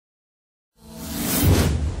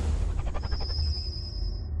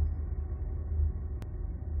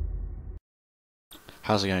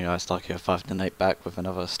How's it going, guys? Dark here, 5 back with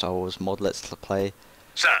another Star Wars mod Let's Play.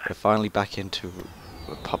 Sir. We're finally back into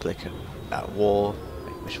Republic at war.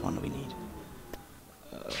 Wait, which one do we need?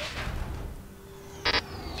 I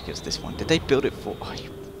think it's this one. Did they build it for... Oh,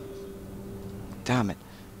 damn it.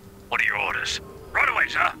 What are your orders? Right away,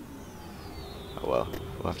 sir. Oh well,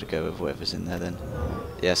 we'll have to go with whatever's in there then.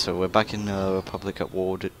 Yeah, so we're back in Republic at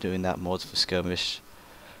war, doing that mod for skirmish.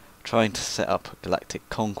 Trying to set up a Galactic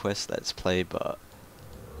Conquest Let's Play, but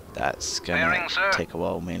that's gonna take a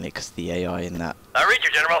while, mainly because the AI in that I read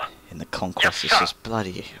you, General. in the Conquest is just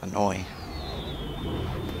bloody annoying.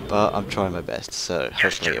 But I'm trying my best, so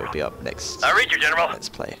hopefully it'll be up next I read you, General. Let's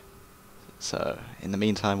Play. So in the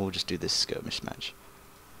meantime, we'll just do this skirmish match.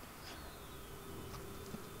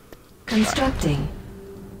 Constructing.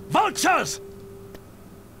 Vultures!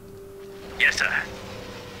 Yes, sir.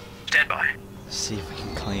 Stand by. Let's see if we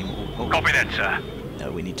can claim all... Oh, Copy that, sir.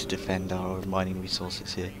 no, we need to defend our mining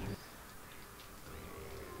resources here.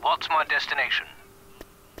 What's my destination?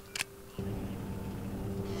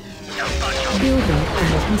 Building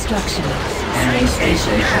under construction. Enemy space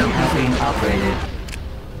station has been upgraded.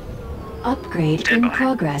 Upgrade Stand in by.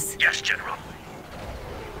 progress. Yes, General.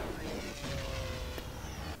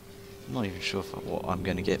 I'm not even sure what I'm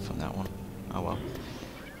going to get from that one. Oh well.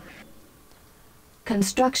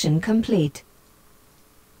 Construction complete.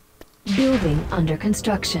 Building under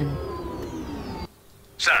construction.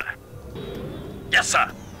 Sir. Yes,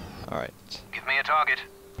 sir. Alright. Give me a target.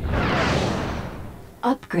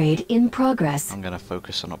 Upgrade in progress. I'm going to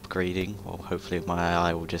focus on upgrading, or hopefully my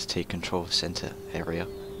AI will just take control of center area.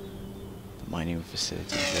 The mining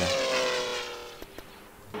facilities there.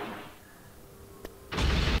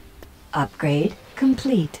 Upgrade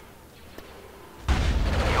complete.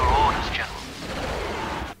 Your orders, General.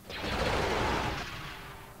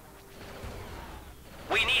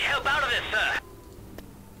 We need help out of this, sir.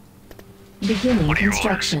 Beginning What are your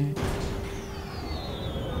construction.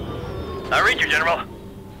 I read you, General.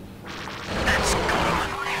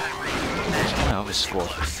 Where's my other squad?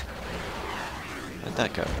 Where'd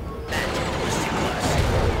that go?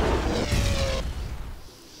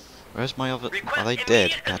 Where's my other... Are they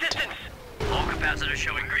dead? God damn. All capacitors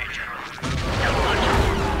showing green, General.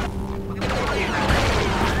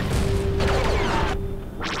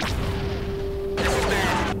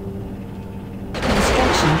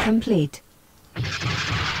 Construction complete.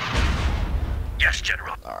 Yes,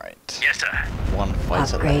 General. Alright. Yes, sir. One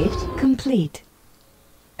fighter Upgrade left. complete.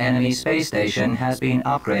 Enemy space station has been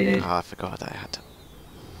upgraded. Ah, I forgot I had to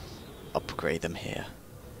upgrade them here.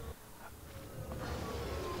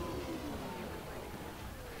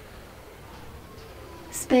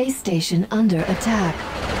 Space station under attack.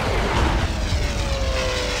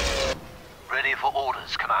 Ready for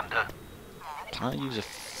orders, Commander. Can I use a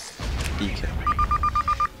beacon?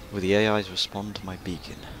 Will the AIs respond to my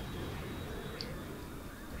beacon?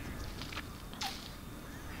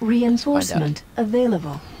 Reinforcement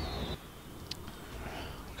available.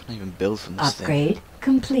 I can't even build from this Upgrade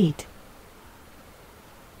complete.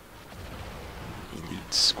 thing.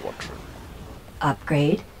 Elite Squadron.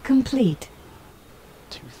 Upgrade complete.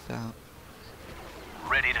 2,000.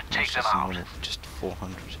 Ready to take them Just out. normal, just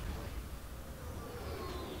 400.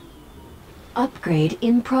 Upgrade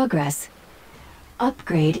in progress.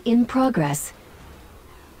 Upgrade in progress.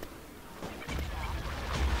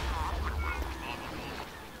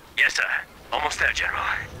 Yes, sir. Almost there, General.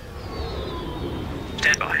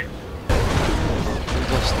 Stand by. We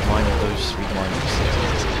lost those 3 mining cities.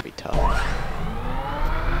 It's gonna be tough.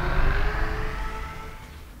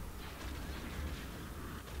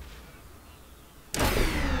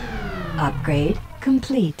 Upgrade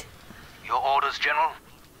complete. Your orders, General?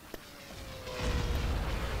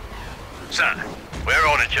 Sir, we're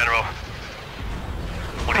on it, General.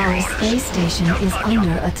 What are Our your orders? space station is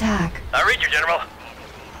under attack. I read you, General.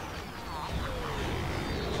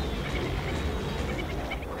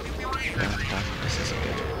 This isn't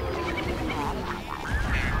good.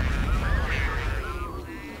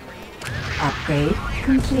 Upgrade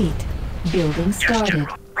complete. Building Yes, started.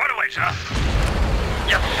 General. Right away, sir.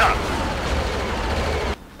 Yes, sir.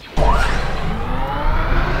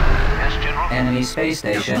 Yes, General. Enemy space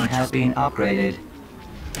station has been upgraded.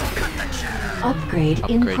 Upgrade in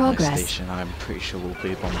Upgrade my progress. station. I'm pretty sure we'll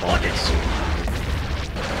be bombarded soon.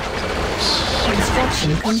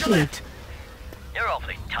 Construction complete. You're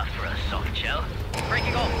awfully tough for a soft shell.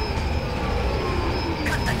 Breaking off.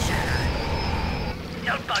 Cut the chatter.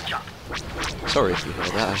 Don't bunch up. Sorry if you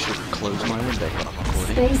heard that. I should close my window when I'm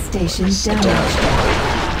recording. Space station Sit damaged.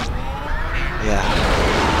 Yeah.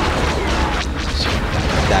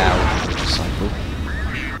 Down cycle.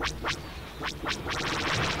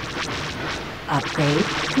 Upgrade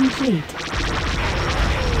complete.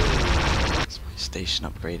 Is my station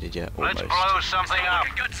upgraded yet? Let's Almost. blow something up.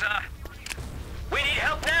 Good, sir. We need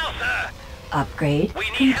help now, sir. Upgrade We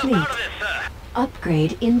need help complete. out of this, sir.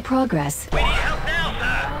 Upgrade in progress. We need help now,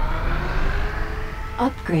 sir.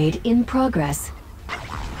 Upgrade in progress.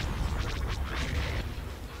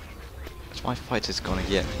 Is my fighters gone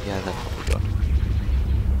again? Yeah, they're probably gone.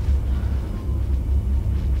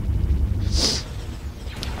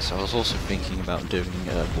 So I was also thinking about doing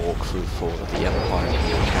a walkthrough for the Empire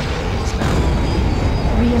campaigns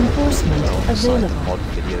now. Reinforcement Alongside the available. mod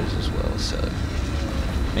videos as well, so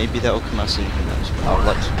maybe that will come out soon, who knows, but I would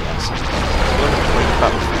like to do that sometime. I want to bring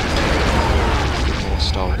Battlefield to get more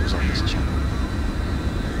Star Wars on this channel.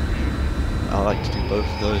 I like to do both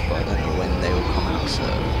of those, but I don't know when they will come out, so...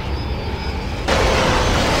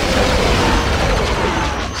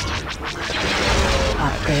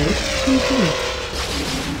 Upgrade complete.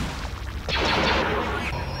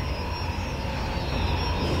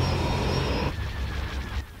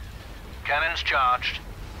 Cannons charged.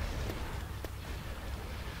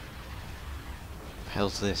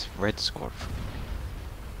 Hell's this? Red Squadron.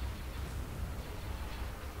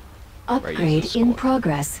 Upgrade Razor in squad.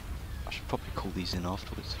 progress. I should probably call these in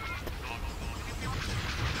afterwards.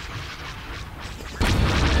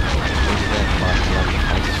 Maybe then my bloody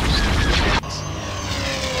fighters will stand a chance.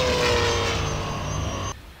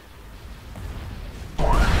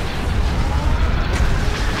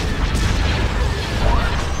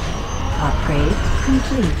 Upgrade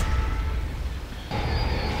complete.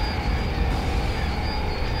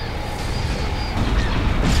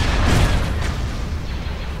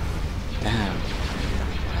 Damn.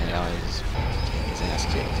 My eyes getting his ass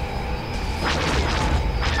kicked.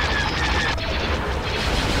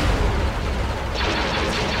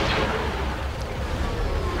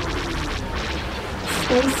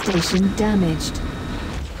 Space station damaged.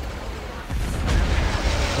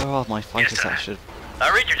 Where are my fighters sir. that should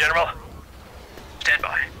I read you, General. Stand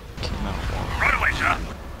by. came out for? Right away, sir.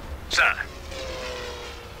 Sir.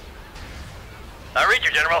 I read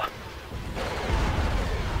you, General.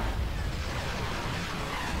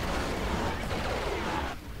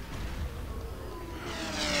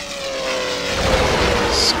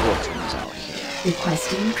 Squadrons out here.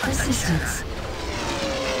 Requesting assistance.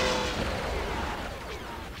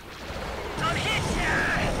 I'm hit!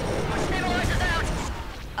 My stabilizer's out!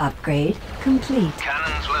 Upgrade complete.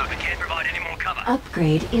 Cannons loaded. Can't provide any more cover.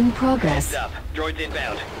 Upgrade in progress. Heads up. Droids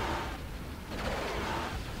inbound.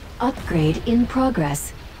 Upgrade in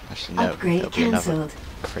progress. Actually, no. Upgrade There'll be another cancelled.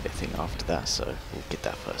 credit thing after that, so we'll get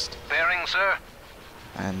that first. Bearing, sir.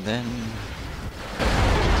 And then...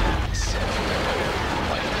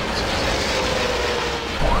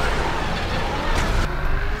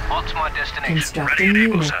 What's my destination? Constructing Ready and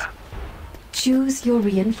able, unit. sir. Choose your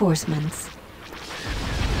reinforcements.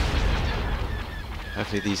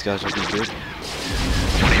 Hopefully these guys will be good.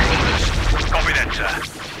 What are your orders? Copy that,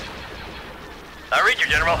 sir. I read you,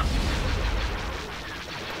 General.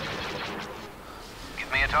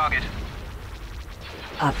 Give me a target.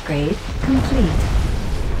 Upgrade complete.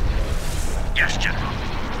 Yes, General.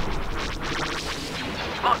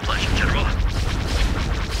 My pleasure, General.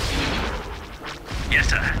 Yes,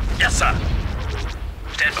 sir. Yes, sir.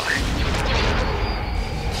 Stand by.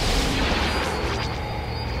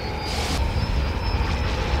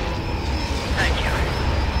 Thank you.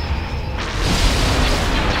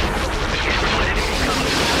 I can't provide any more cover.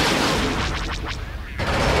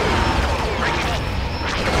 Breaking up.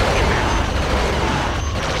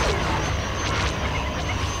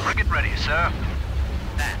 Frigate ready, sir.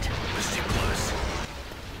 That was too close.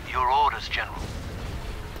 Your orders, General.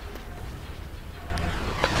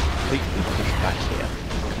 Completely pushed back here.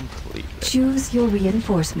 Completely. Choose your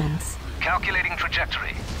reinforcements. Calculating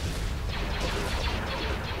trajectory.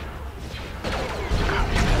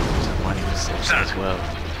 Mining Asteroids Sir. as well.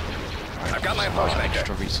 I've got my So approach our vector.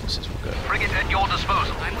 extra resources will go. Frigate at your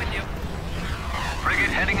disposal. I'm with you. Frigate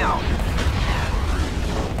heading out.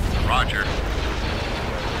 Roger.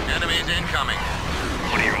 Enemies incoming.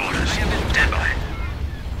 What are your orders? Stand by.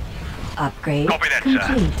 Upgrade Copy that, sir.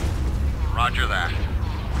 complete. Roger that.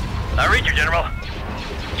 I read you, General.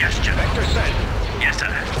 Yes, General. Vector set. Yes, sir.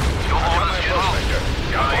 Your orders, General.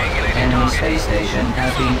 Triangulating Enemy target. space station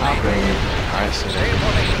has been upgraded. Alright, so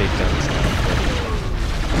they're big guns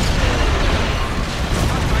now.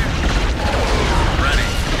 Ready.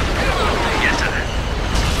 Yes, sir.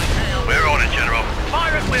 We're on it, General.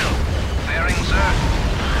 Fire at will. Bearing, sir.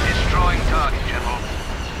 Destroying target, General.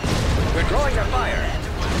 We're drawing their fire.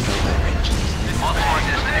 What's my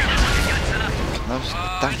destination?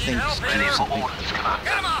 That thing just Ready keeps for on being orders, Commander.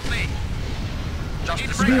 Get him off me!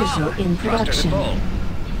 Visual in production.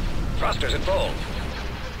 Thrusters in full.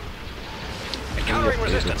 Encountering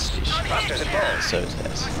resistance. Thrusters in full. So it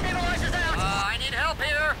says. Stabilizers out! I need help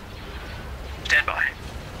here! Stand by.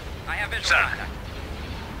 I have visual contact.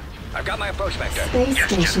 I've got my approach vector. Space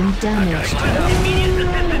station damaged. Immediate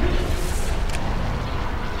assistance!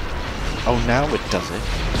 Oh, now it does it.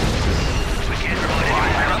 We can't provide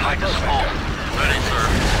any contact support. Ready, sir.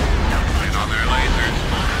 Waiting on their lasers.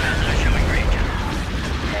 Ambassador showing green.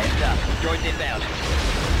 Heads up. Droids inbound.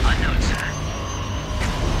 Unknown, sir.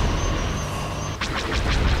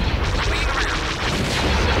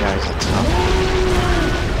 Guys, it's up.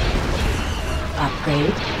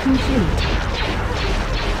 Upgrade complete.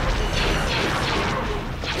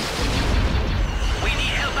 We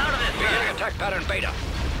need help out of this, Beginning sir. attack pattern beta.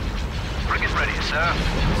 Bring it ready, sir.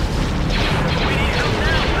 We need help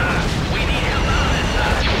now, sir. We need help out of this,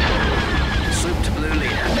 sir. Sloop to blue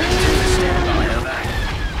leader. Stand by, over.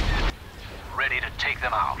 Ready to take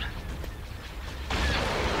them out.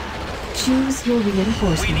 Choose your We need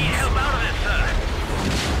reinforcements. help out of this, sir.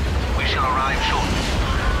 We shall arrive shortly.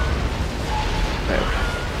 There.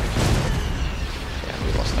 Yeah, we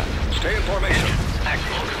lost that. Stay in formation.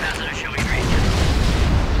 Active. Capacitor showing green.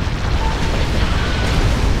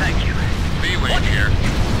 Thank you. B-Wing here.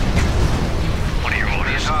 What are your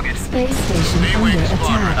orders? Target. Space station B-Wing under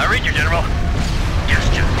squadron. attack. I read you, General. Yes,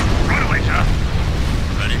 General. Right away, sir.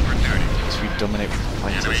 Ready for duty. So we dominate with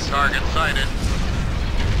Enemy fighters. target sighted.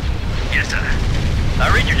 Yes, sir. I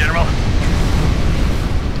read you, General.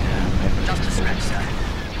 Yeah, maybe. Just a scratch, sir.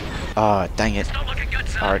 Ah, dang it. It's not looking good,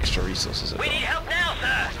 sir. Our extra resources are We gone. need help now,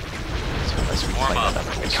 sir. So unless we Warm claim up. that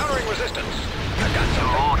up. Encountering resistance. I've got Your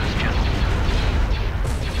something. orders, General.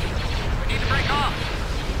 We need to break off.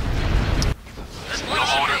 There's one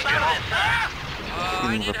orders, General. I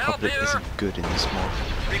Feeling need help Republic here. isn't good in this mod.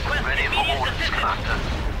 Request Ready for immediate orders, assistance. Commander.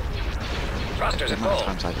 Thrusters The in amount of full.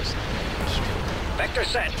 times I just... Vector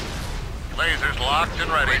set. Lasers locked and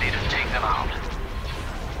ready. Ready to take them out.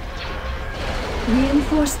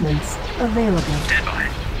 Reinforcements available. Stand by.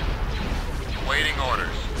 Waiting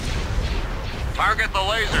orders. Target the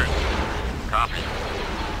lasers. Copy.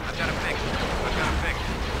 I've got a pick.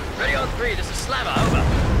 Ready on 3. This is Slava. Over.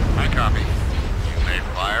 I copy. You may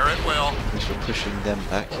fire at will. At least we're pushing them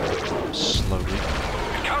back slowly.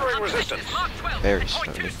 Encountering resistance. Mark 12. Very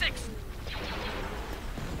 0.26.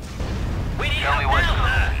 We need Tell me help what now,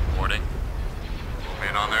 to sir. Reporting.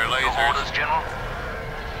 Moving on their lasers. General.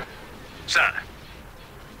 Sir.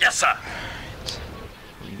 Yes, sir.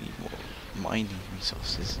 We need more mining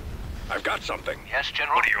resources. I've got something. Yes,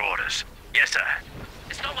 General. What are your orders? Yes, sir.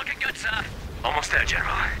 It's not looking good, sir. Almost there,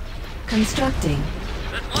 General. Constructing.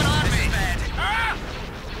 There's one on me. Ah!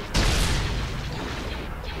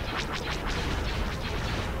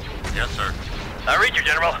 Yes, sir. I read you,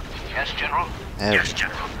 General. Yes, General. There Yes, we go.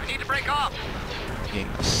 General. We need to break off. We're getting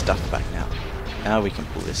our stuff back now. Now we can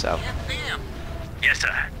pull this out. Can't see him. Yes,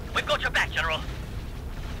 sir. We've got your back, General.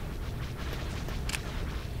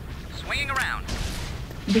 Swinging around.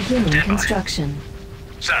 Beginning Stand by. construction.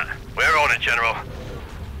 Sir, we're on it, General.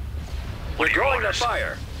 We're drawing their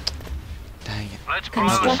fire. Dang it. Let's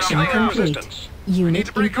Construction Encountering complete. resistance. Unit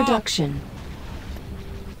to in break off. production.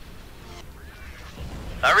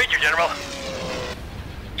 I read you, General.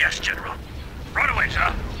 Yes, General. Right away,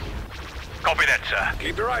 sir. Copy that, sir.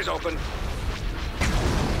 Keep your eyes open.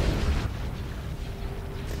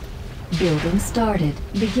 Building started.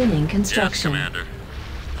 Beginning Yes, construction. Commander.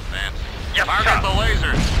 Advance. Yes, Target sir. the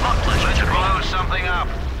lasers. My pleasure, General. Blow something up.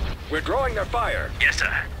 We're drawing their fire. Yes,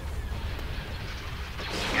 sir.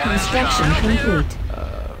 Construction complete.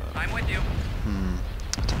 I'm with you. I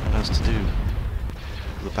don't know what else to do.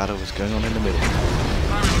 The battle was going on in the middle.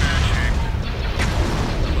 I'm in bad shape.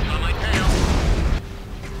 Look on my tail.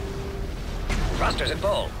 Thrusters in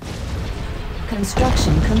full.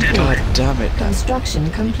 Construction complete. God damn it. Construction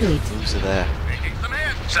complete. Those are there. Making some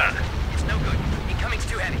hits. Sir, it's no good. Incoming's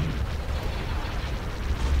too heavy.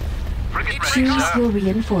 Bring it ready, Choose sir. your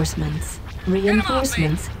reinforcements.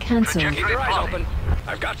 Reinforcements cancelled. Keep your eyes open.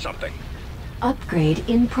 I've got something. Upgrade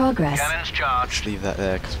in progress. Cannons charged. Let's leave that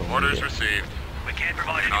there because we'll Orders need it. received. We can't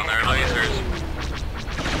provide Waiting any on more their cover.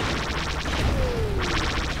 lasers.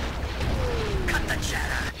 Cut the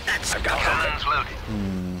chatter. That's I've got cannons something.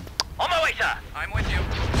 loaded. On my way, sir. I'm with you.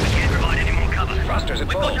 We can't provide any more cover. Thrusters in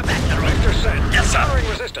We've full. got your back, General. Vector set. Yes, sir. Encountering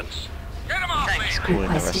resistance. Get him off Thank me. you. Calling the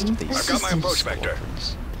rest of these I've got my approach Assistance. vector.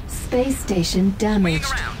 squadrons. Space station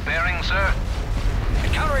damaged. Around. Bearing, sir.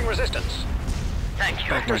 Encountering resistance. Thank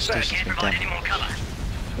you. Vector We set. can't provide any more cover.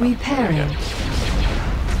 Repairing.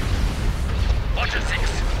 Watch your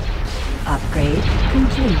 6. Upgrade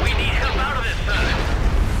complete. We need help out of this,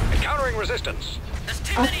 sir. Encountering resistance. There's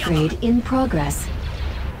too many of them. Upgrade in progress.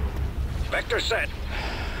 Vector set.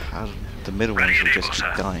 How the middle Ready ones and will just able,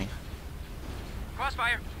 keep sir. dying.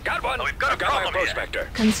 Crossfire. Got one. Oh, we've got a I've got my problem approach here. vector.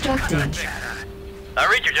 Constructing. I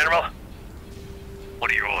read you, General.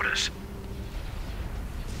 What are your orders?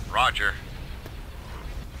 Roger.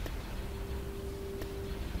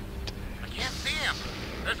 I can't see him.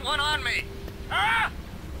 There's one on me. Ah!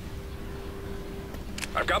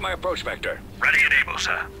 I've got my approach vector. Ready and able,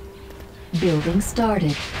 sir. Building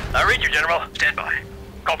started. I read you, General. Stand by.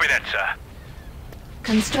 Copy that, sir.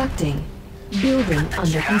 Constructing. Building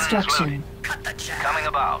under construction. Cut the chaff. Coming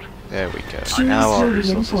about. There we go. Choose Now our your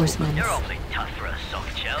resources will reinforcements. You're awfully tough for a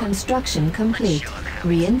soft shell. Construction complete.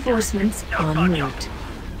 Reinforcements en route.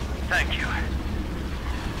 Thank you.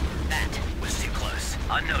 That was too close.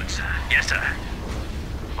 Unknown, sir. Yes, sir.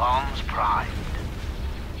 Bombs primed.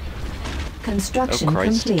 Oh Construction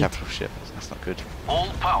Christ, complete. capital ship. That's not good. All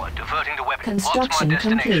power diverting to weapon. Construction What's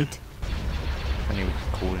my destination? complete. If only we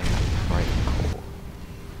could call in right core.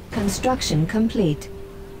 Construction complete.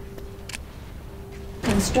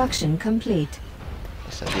 Construction complete.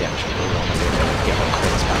 Let's have the action go on and then get our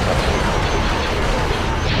crates back up.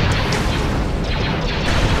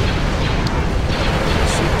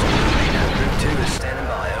 Group 2 is standing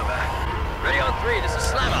by, over. Ready on 3, this is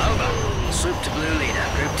Slammer, over. Swoop to blue leader.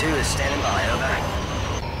 Group 2 is standing by, over.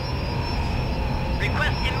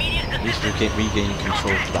 Request immediate At least assistance. we're regaining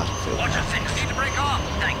control of the battlefield Watch now. us 6. Need to break off.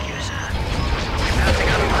 Thank you, sir. We're passing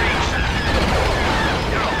out of range, sir.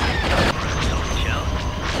 You're awfully tough for a soft shell.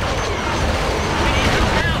 We need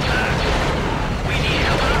help now, sir. We need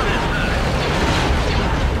help out of this, sir.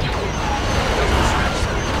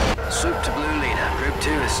 Swoop to blue leader. Group 2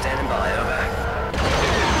 is standing by, over.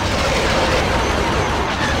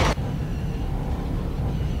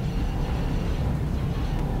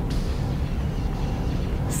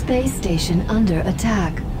 Space station under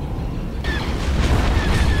attack.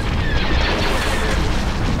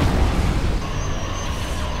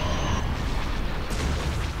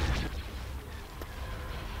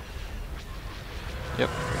 Yep.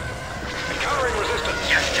 Encountering resistance.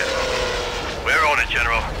 Yes, General. We're on it,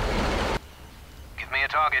 General. Give me a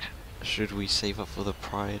target. Should we save up for the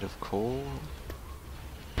pride of coal?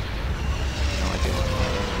 No idea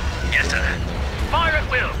what Yes, sir. Fire at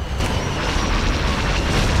will.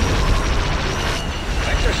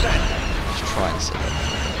 Vector set. Let's try and save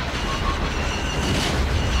it.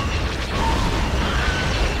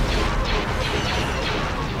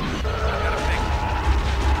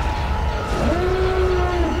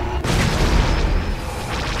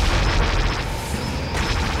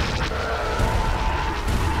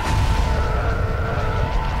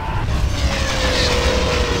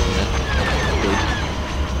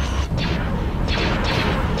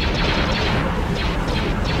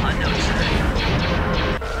 Unknown,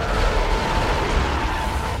 sir.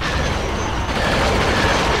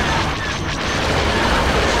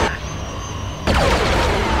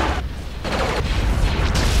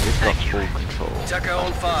 We've got Thank you. full control. Tucker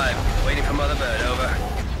on 5. Waiting for Mother Bird, over.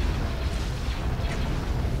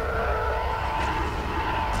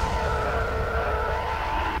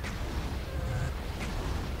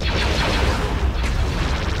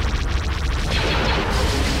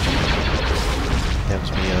 That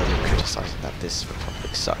was me earlier criticising that this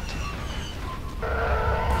republic sucked.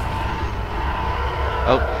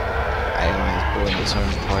 Oh, AI is blowing its own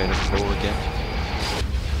pride of coal again.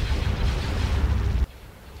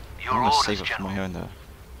 Your I'm gonna orders, save it for General. my own though.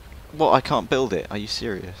 What? I can't build it? Are you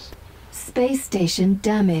serious? Space station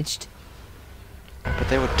damaged. But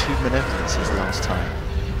there were 2 benevolences last time.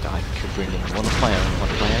 I could bring in one of my own, one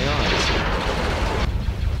of my AIs.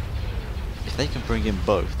 If they can bring in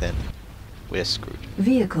both, then we're screwed.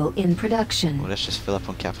 Vehicle in production. Well, let's just fill up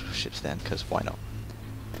on capital ships then, because why not?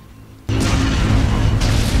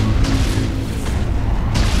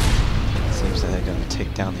 Seems that they're going to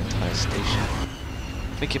take down the entire station.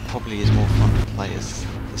 I think it probably is more fun to play as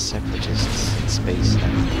the separatists in space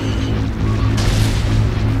now.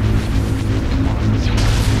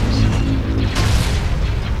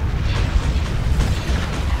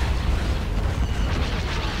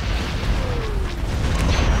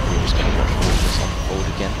 We're just going to watch all this unfold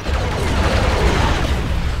again.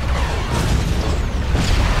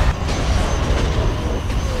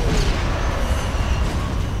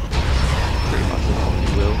 Pretty much probably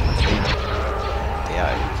will, I think.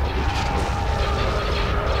 Yeah, it probably destroy.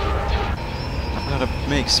 I'm gonna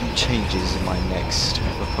make some changes in my next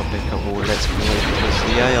Republic of War Let's Play because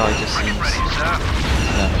the AI just Bring it seems ready, sir.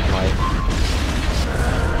 like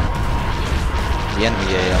the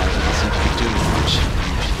enemy AI doesn't seem to be doing much.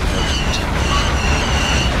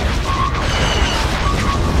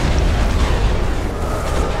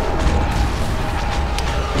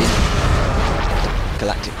 In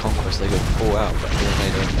Galactic Conquest they go all out, but here they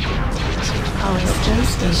don't seem to Our help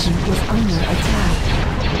space this. station is under attack.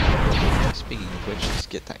 Speaking of which, let's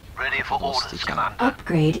get that Ready for velocity orders, cannon. Commander.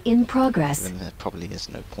 Upgrade in progress. Then there probably is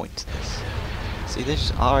no point to this. See,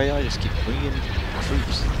 this RAI just keep bringing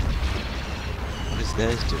troops. What is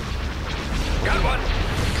theirs doing? Got one.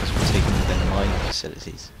 Because we're taking their mining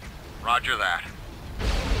facilities. Roger that.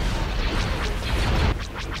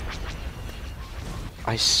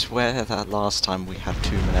 I swear that last time we had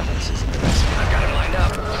 2 malevolences in the rest. Got it lined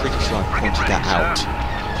up. I'm pretty sure I pointed that out.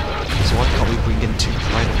 So why can't we bring in 2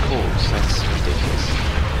 pride of cause? That's ridiculous.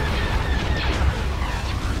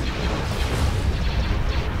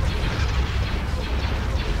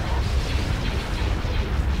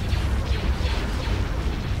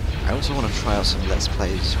 I also want to try out some Let's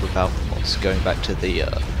Plays without the mods, going back to the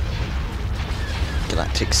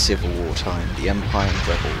Galactic Civil War time, the Empire and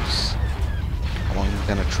Rebels. I'm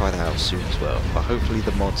going to try that out soon as well, but hopefully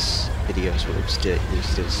the mods videos will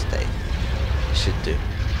still stay. It should do.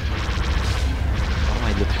 What am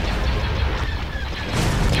I looking at?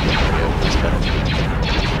 There we go, that's better.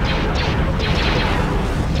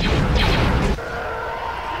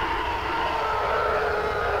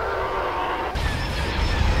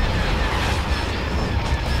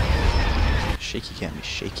 Shaky can't be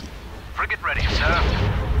shaky. Frigate ready, sir.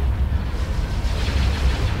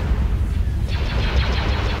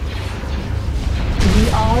 We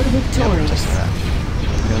are Yeah, victorious. just that.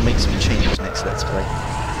 I'm going to make some changes next Let's Play.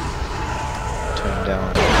 Turn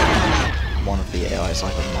down one of the AIs I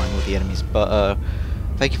don't mind with the enemies, but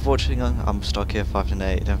thank you for watching. I'm stuck here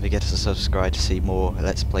 5-8. Don't forget to subscribe to see more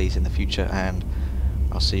Let's Plays in the future, and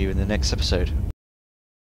I'll see you in the next episode.